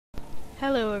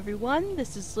Hello everyone,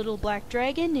 this is Little Black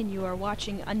Dragon, and you are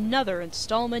watching another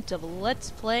installment of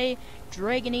Let's Play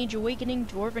Dragon Age Awakening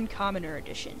Dwarven Commoner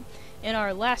Edition. In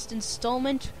our last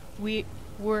installment, we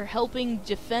were helping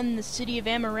defend the city of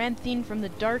Amaranthine from the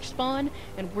Darkspawn,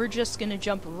 and we're just gonna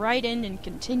jump right in and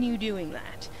continue doing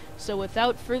that. So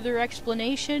without further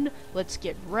explanation, let's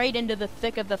get right into the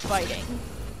thick of the fighting.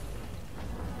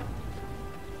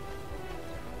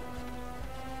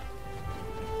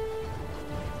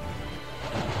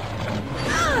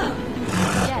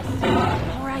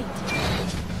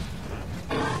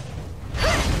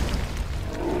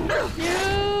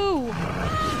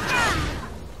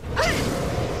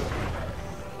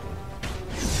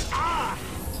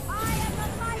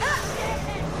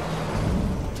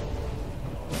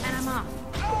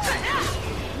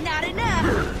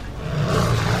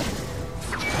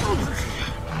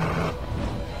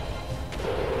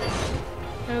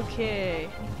 Okay,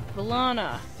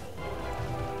 Velanna,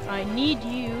 I need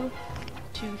you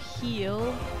to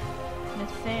heal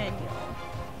Nathaniel.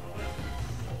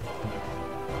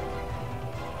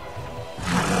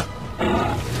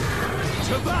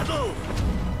 To battle!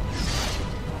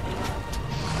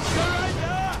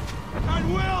 Surrender,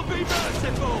 and we'll be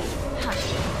merciful!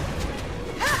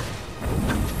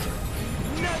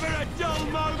 Never a dull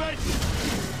moment!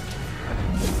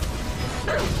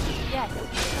 Yes,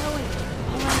 going.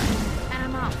 And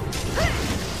I'm off.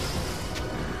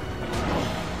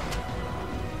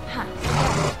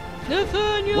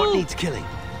 Nathaniel! What needs killing?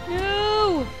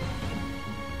 No!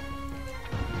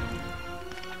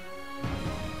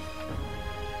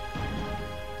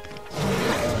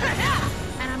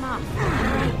 And I'm off.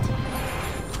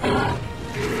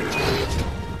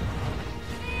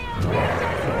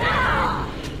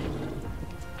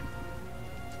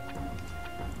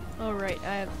 Alright,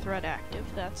 I have threat active,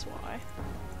 that's why.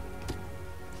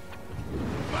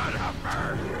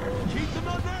 Keep them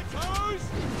on their toes!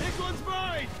 This one's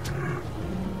mine!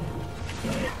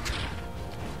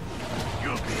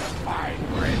 You'll be a fine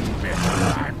friend, miss,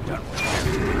 when I'm done with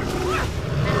you.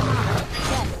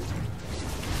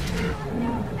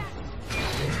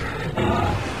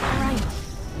 Alright.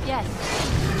 Yes.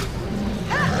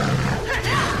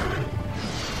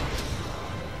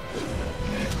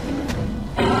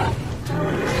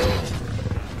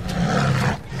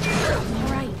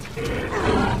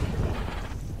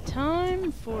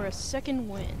 Time for a second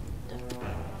wind.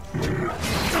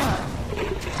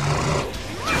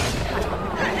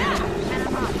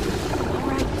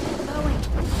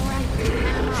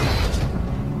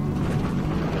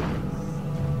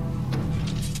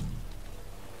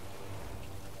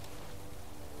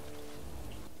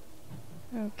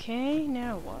 Okay,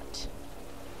 now what?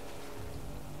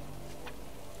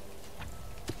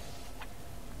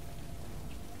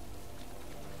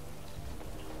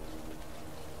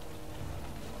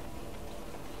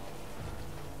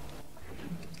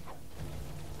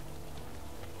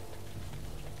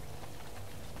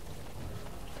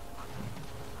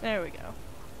 There we go.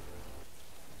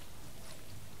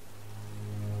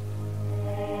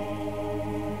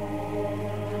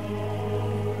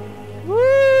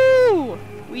 Woo!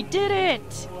 We did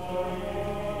it!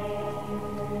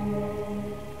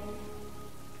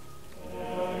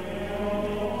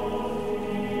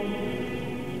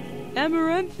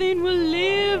 Amaranthine will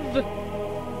live!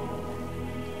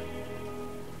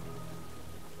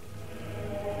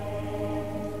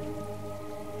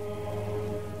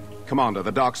 Commander,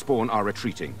 the Darkspawn are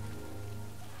retreating.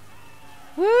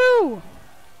 Woo!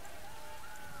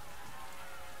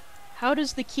 How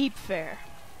does the keep fare?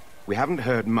 We haven't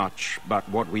heard much, but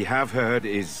what we have heard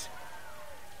is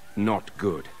not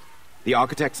good. The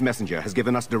Architect's messenger has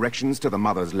given us directions to the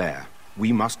Mother's lair.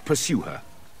 We must pursue her.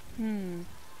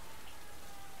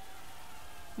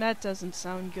 That doesn't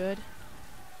sound good.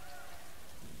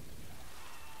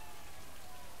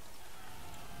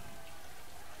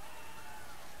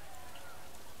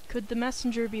 Could the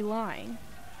messenger be lying?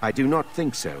 I do not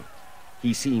think so.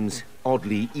 He seems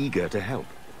oddly eager to help.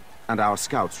 And our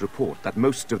scouts report that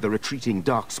most of the retreating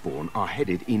Darkspawn are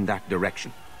headed in that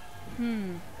direction.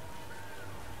 Then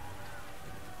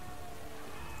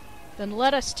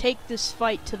let us take this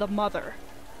fight to the Mother.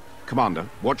 Commander,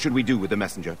 what should we do with the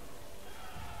messenger?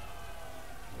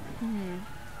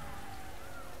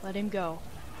 Let him go.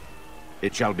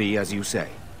 It shall be as you say.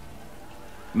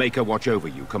 Make her watch over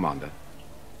you, Commander.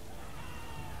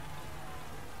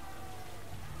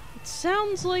 It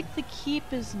sounds like the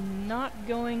keep is not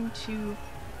going to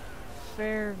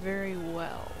fare very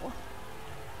well.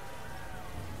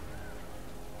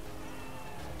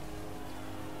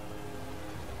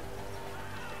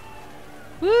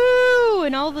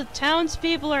 and all the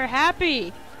townspeople are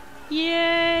happy.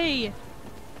 Yay!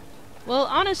 Well,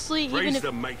 honestly, even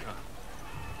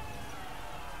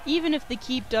if the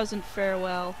keep doesn't fare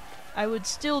well, I would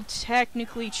still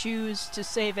technically choose to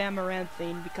save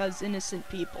Amaranthine because innocent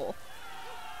people.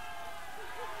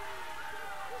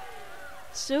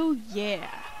 So yeah.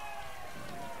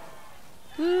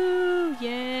 Woo,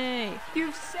 yay.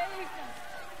 You've saved us.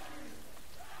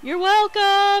 You're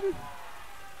welcome!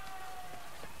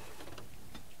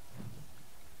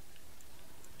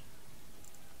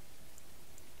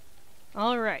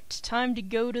 Alright, time to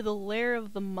go to the lair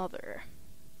of the mother.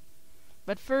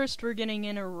 But first we're getting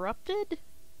interrupted?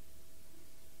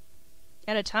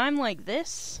 At a time like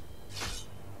this?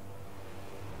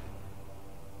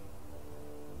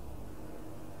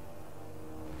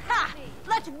 Ha!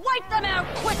 Let's wipe them out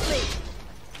quickly!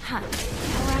 Huh.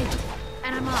 Alright.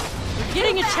 And I'm off. We're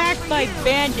getting attacked by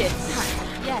bandits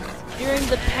Yes. during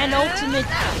the penultimate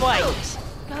fight.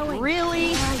 Going.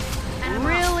 Really? Right. And I'm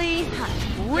Really? off.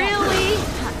 Really?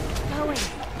 Going.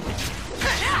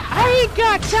 I ain't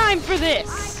got time for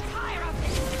this!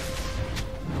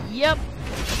 Yep.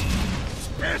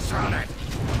 Piss on it!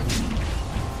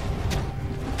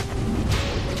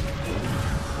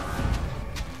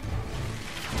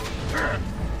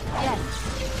 Yes.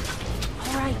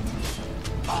 Alright.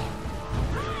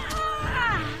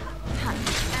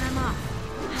 And I'm off.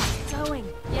 Going.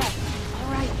 Yes.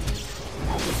 Alright.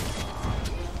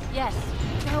 Yes.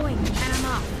 Going. And I'm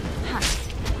off.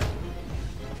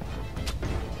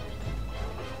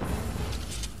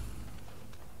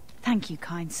 Thank you,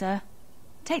 kind sir.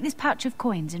 Take this pouch of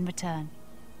coins in return.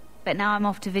 But now I'm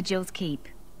off to Vigil's Keep.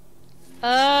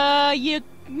 You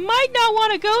might not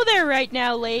want to go there right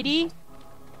now, lady.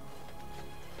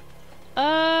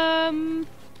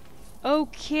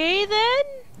 Okay then?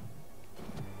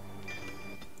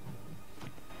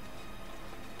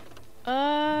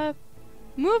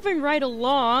 Moving right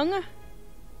along.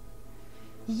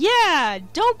 Yeah,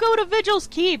 don't go to Vigil's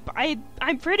Keep.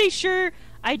 I'm pretty sure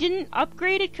I didn't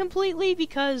upgrade it completely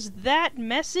because that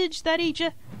message that he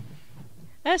just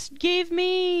gave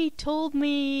me told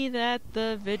me that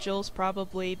the Vigil's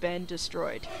probably been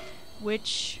destroyed,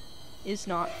 which is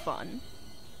not fun.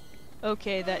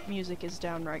 Okay, that music is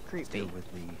downright creepy. Still with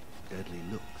the deadly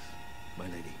looks, my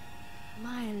lady.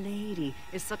 My lady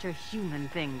is such a human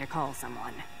thing to call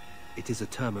someone. It is a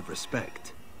term of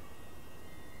respect.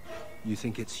 You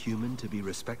think it's human to be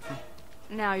respectful?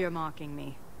 Now you're mocking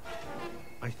me.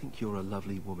 I think you're a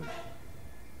lovely woman,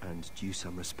 and due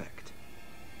some respect.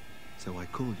 So I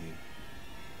call you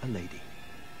a lady.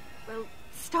 Well,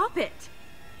 stop it!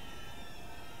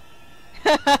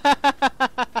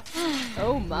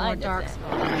 Oh my, More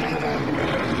Darkspawn.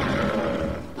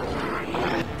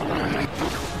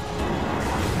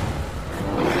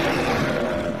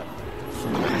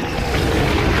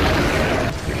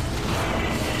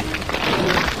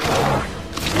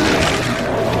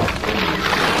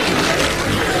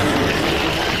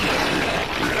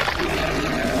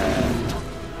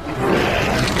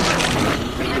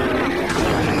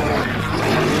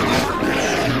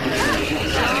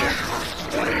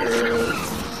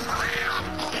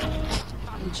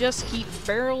 Just keep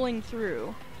barreling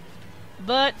through.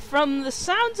 But from the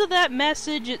sounds of that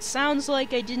message, it sounds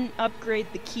like I didn't upgrade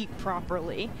the keep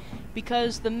properly,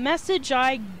 because the message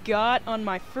I got on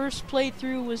my first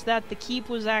playthrough was that the keep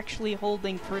was actually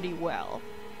holding pretty well.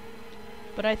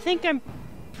 But I think I'm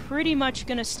pretty much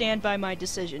gonna stand by my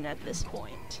decision at this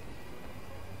point.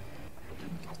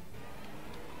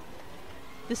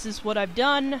 This is what I've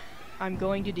done. I'm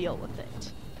going to deal with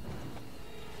it.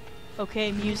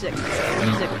 Okay, music.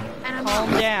 Music.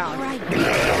 Calm down.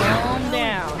 Calm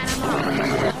down.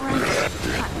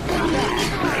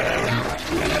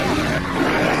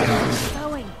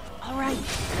 Going. Alright.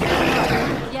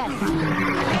 Yes.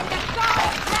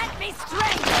 Let me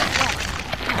straight!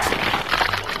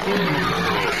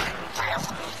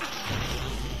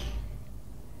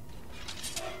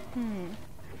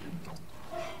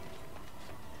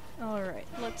 Alright,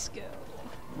 let's go.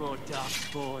 More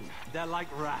Darkspawn. They're like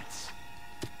rats.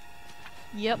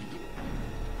 Yep.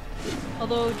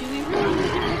 Although, do we really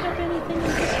need to pick up anything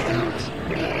at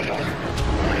this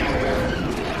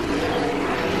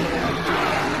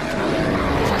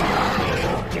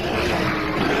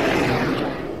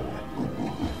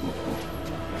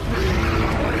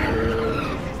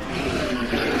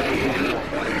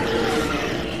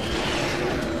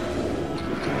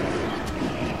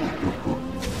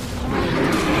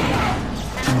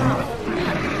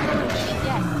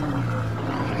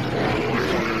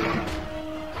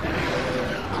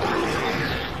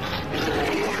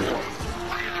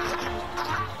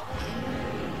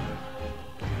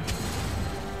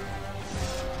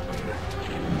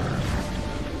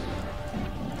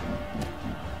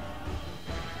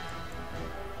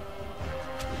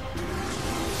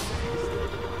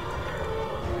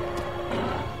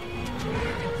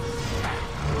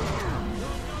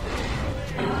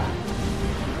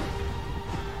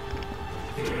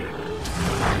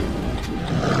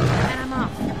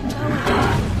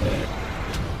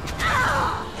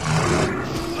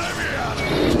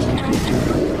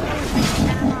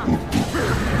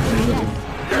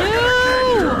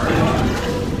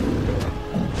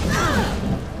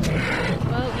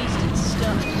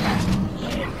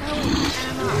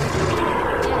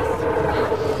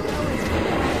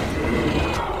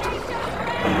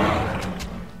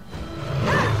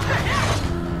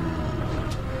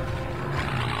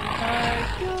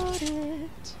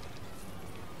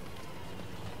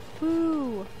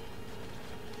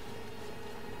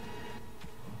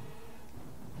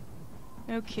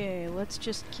Okay, let's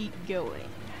just keep going.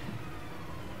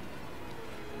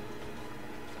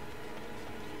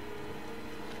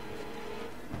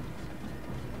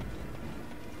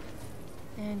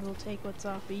 And we'll take what's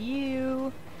off of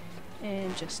you.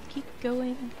 And just keep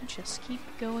going, just keep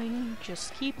going,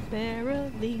 just keep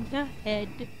barreling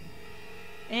ahead.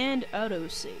 And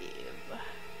autosave.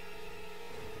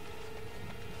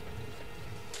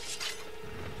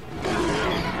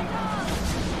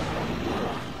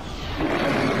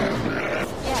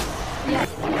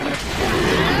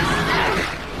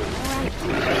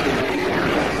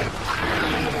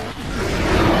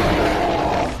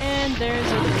 And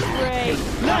there's a tray.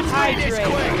 Not hydrate.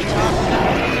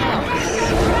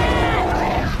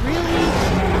 Really?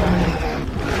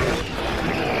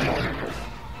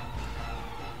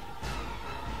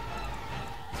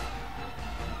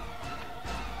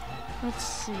 Let's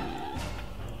see.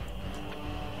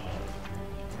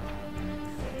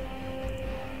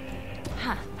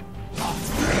 Huh.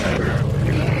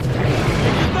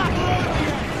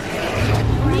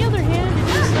 On the other hand, it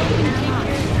is something to take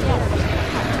care of.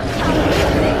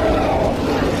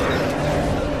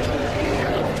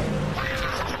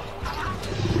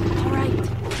 Alright,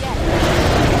 yes.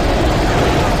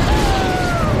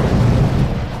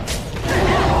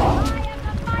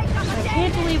 I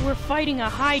can't believe we're fighting a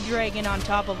high dragon on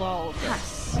top of all of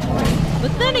this.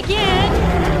 But then again,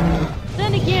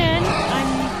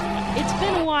 it's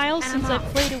been a while since I've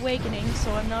played Awakening,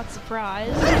 so I'm not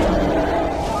surprised.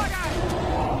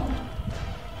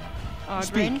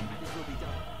 Ogrin,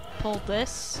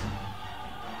 Poultice,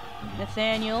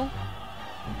 Nathaniel,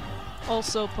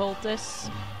 also Poultice.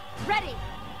 Ready!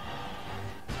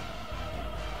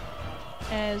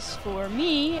 As for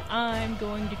me, I'm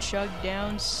going to chug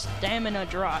down stamina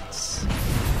draughts.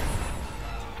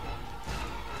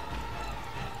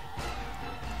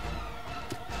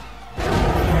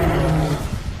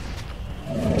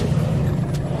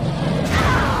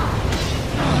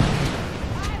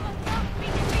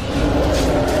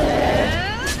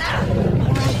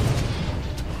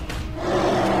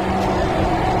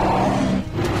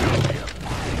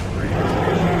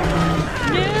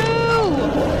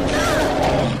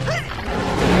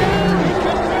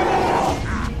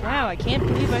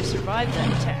 Survived that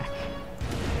attack.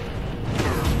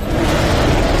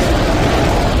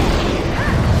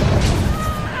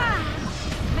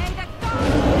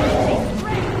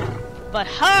 But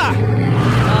ha!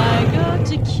 I got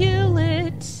to kill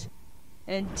it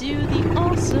and do the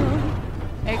awesome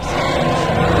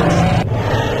execution.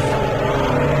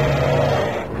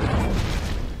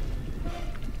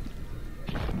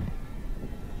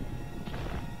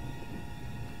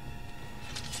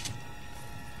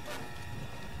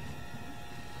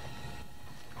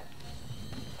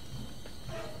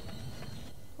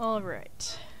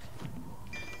 Alright.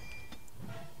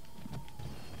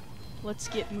 Let's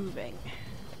get moving.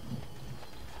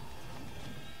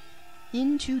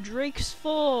 Into Drake's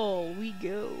Fall we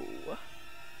go.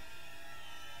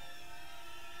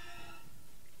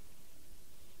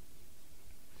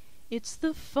 It's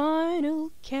the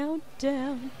final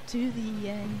countdown to the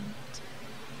end.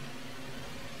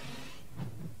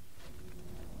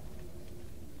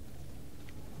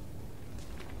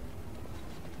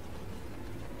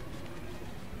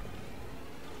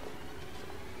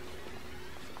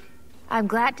 I'm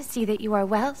glad to see that you are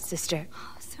well, sister.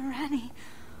 Oh, Serani.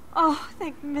 Oh,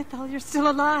 thank Mythal you're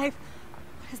still alive.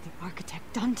 What has the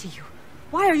Architect done to you?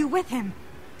 Why are you with him?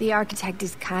 The Architect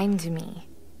is kind to me,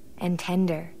 and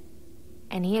tender,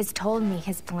 and he has told me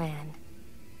his plan.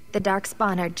 The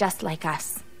Darkspawn are just like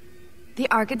us. The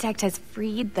Architect has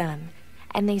freed them,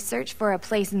 and they search for a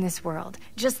place in this world,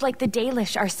 just like the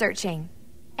Dalish are searching.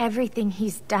 Everything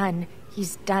he's done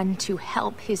to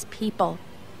help his people.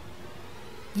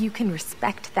 You can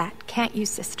respect that, can't you,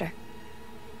 sister?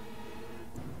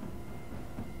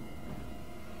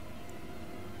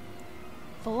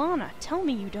 Velanna, tell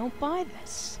me you don't buy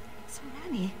this.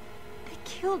 Serani, they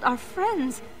killed our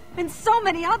friends, and so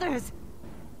many others.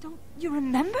 Don't you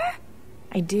remember?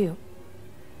 I do.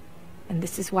 And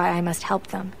this is why I must help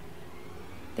them.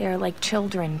 They are like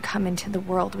children come into the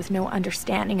world with no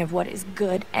understanding of what is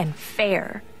good and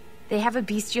fair. They have a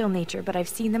bestial nature, but I've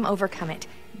seen them overcome it.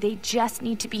 They just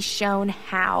need to be shown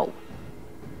how.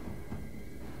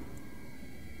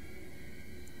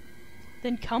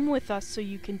 Then come with us so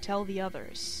you can tell the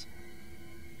others.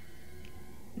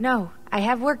 No, I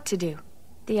have work to do.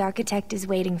 The Architect is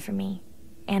waiting for me.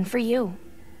 And for you.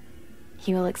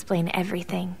 He will explain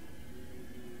everything.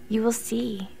 You will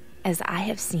see, as I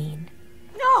have seen.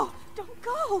 No! Don't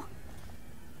go!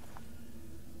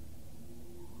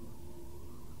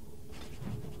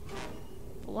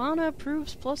 Velanna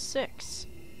approves +6.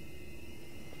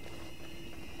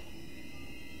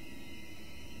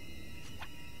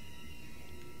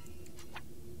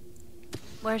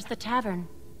 Where's the tavern?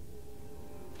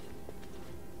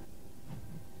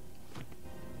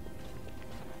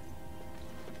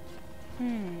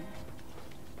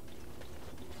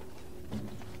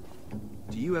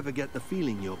 Do you ever get the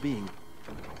feeling you're being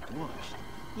watched?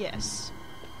 Yes.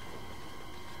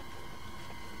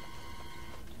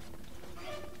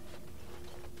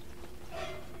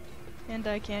 And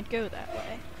I can't go that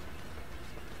way.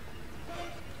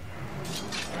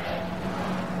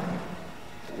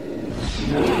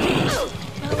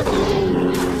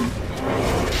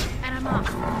 And I'm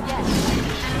off. Yes.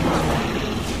 And I'm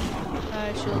off.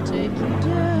 I shall take you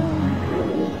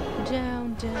down,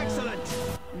 down, down,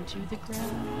 Excellent! into the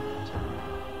ground.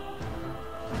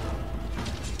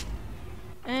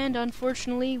 And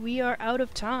unfortunately, we are out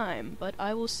of time, but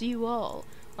I will see you all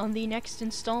on the next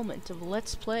installment of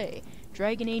Let's Play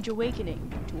Dragon Age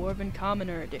Awakening, Dwarven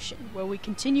Commoner Edition, where we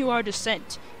continue our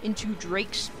descent into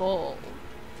Drake's Fall.